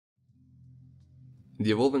In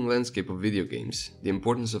the evolving landscape of video games, the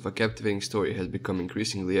importance of a captivating story has become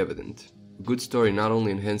increasingly evident. A good story not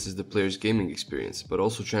only enhances the player's gaming experience, but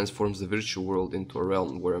also transforms the virtual world into a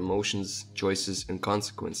realm where emotions, choices, and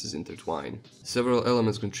consequences intertwine. Several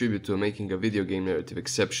elements contribute to making a video game narrative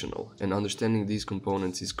exceptional, and understanding these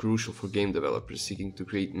components is crucial for game developers seeking to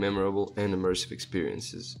create memorable and immersive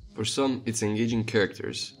experiences. For some, it's engaging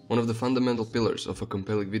characters. One of the fundamental pillars of a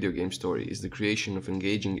compelling video game story is the creation of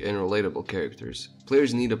engaging and relatable characters.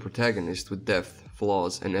 Players need a protagonist with depth,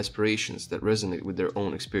 flaws, and aspirations that resonate with their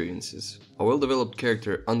own experiences. A well-developed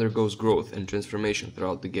character undergoes growth and transformation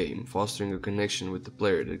throughout the game, fostering a connection with the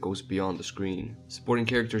player that goes beyond the screen. Supporting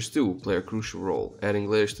characters too play a crucial role, adding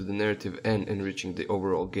layers to the narrative and enriching the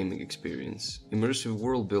overall gaming experience. Immersive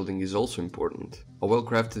world building is also important. A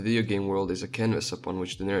well-crafted video game world is a canvas upon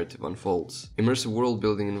which the narrative unfolds. Immersive world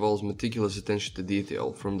building involves meticulous attention to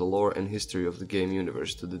detail, from the lore and history of the game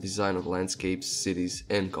universe to the design of landscapes, cities,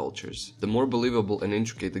 and cultures. The more believable and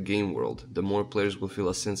intricate the game world, the more players will feel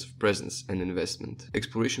a sense of presence and investment.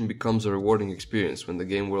 Exploration becomes a rewarding experience when the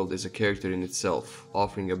game world is a character in itself,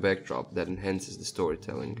 offering a backdrop that enhances the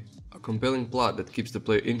storytelling. A compelling plot that keeps the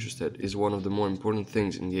player interested is one of the more important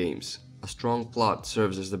things in games. A strong plot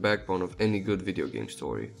serves as the backbone of any good video game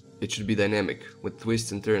story. It should be dynamic, with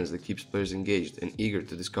twists and turns that keeps players engaged and eager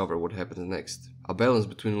to discover what happens next. A balance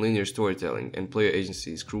between linear storytelling and player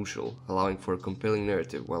agency is crucial, allowing for a compelling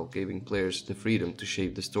narrative while giving players the freedom to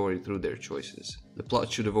shape the story through their choices. The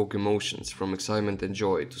plot should evoke emotions, from excitement and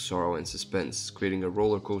joy to sorrow and suspense, creating a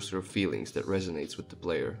roller coaster of feelings that resonates with the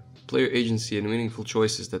player. Player agency and meaningful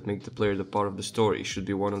choices that make the player the part of the story should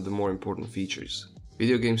be one of the more important features.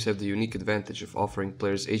 Video games have the unique advantage of offering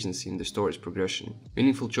players agency in the story's progression.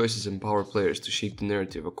 Meaningful choices empower players to shape the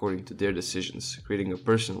narrative according to their decisions, creating a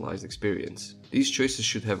personalized experience. These choices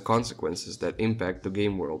should have consequences that impact the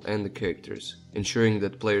game world and the characters, ensuring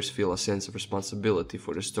that players feel a sense of responsibility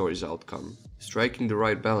for the story's outcome. Striking the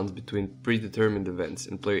right balance between predetermined events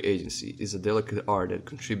and player agency is a delicate art that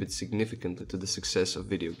contributes significantly to the success of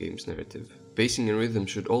video games' narrative. Pacing and rhythm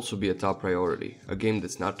should also be a top priority, a game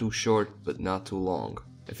that's not too short but not too long.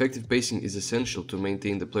 Effective pacing is essential to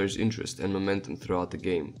maintain the player's interest and momentum throughout the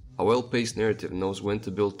game. A well-paced narrative knows when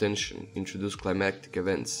to build tension, introduce climactic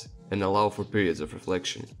events, and allow for periods of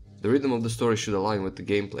reflection. The rhythm of the story should align with the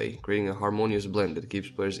gameplay, creating a harmonious blend that keeps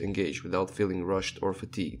players engaged without feeling rushed or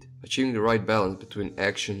fatigued. Achieving the right balance between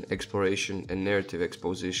action, exploration, and narrative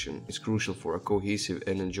exposition is crucial for a cohesive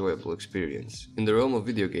and enjoyable experience. In the realm of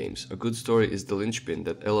video games, a good story is the linchpin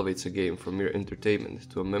that elevates a game from mere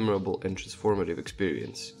entertainment to a memorable and transformative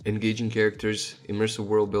experience. Engaging characters, immersive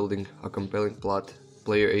world building, a compelling plot,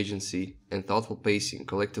 player agency, and thoughtful pacing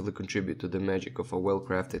collectively contribute to the magic of a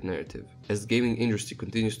well-crafted narrative. As the gaming industry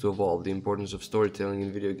continues to evolve, the importance of storytelling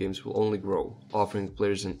in video games will only grow, offering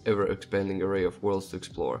players an ever-expanding array of worlds to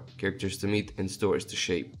explore, characters to meet, and stories to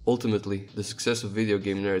shape. Ultimately, the success of video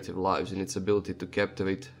game narrative lies in its ability to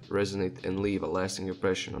captivate, resonate, and leave a lasting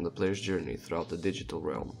impression on the player's journey throughout the digital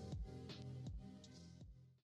realm.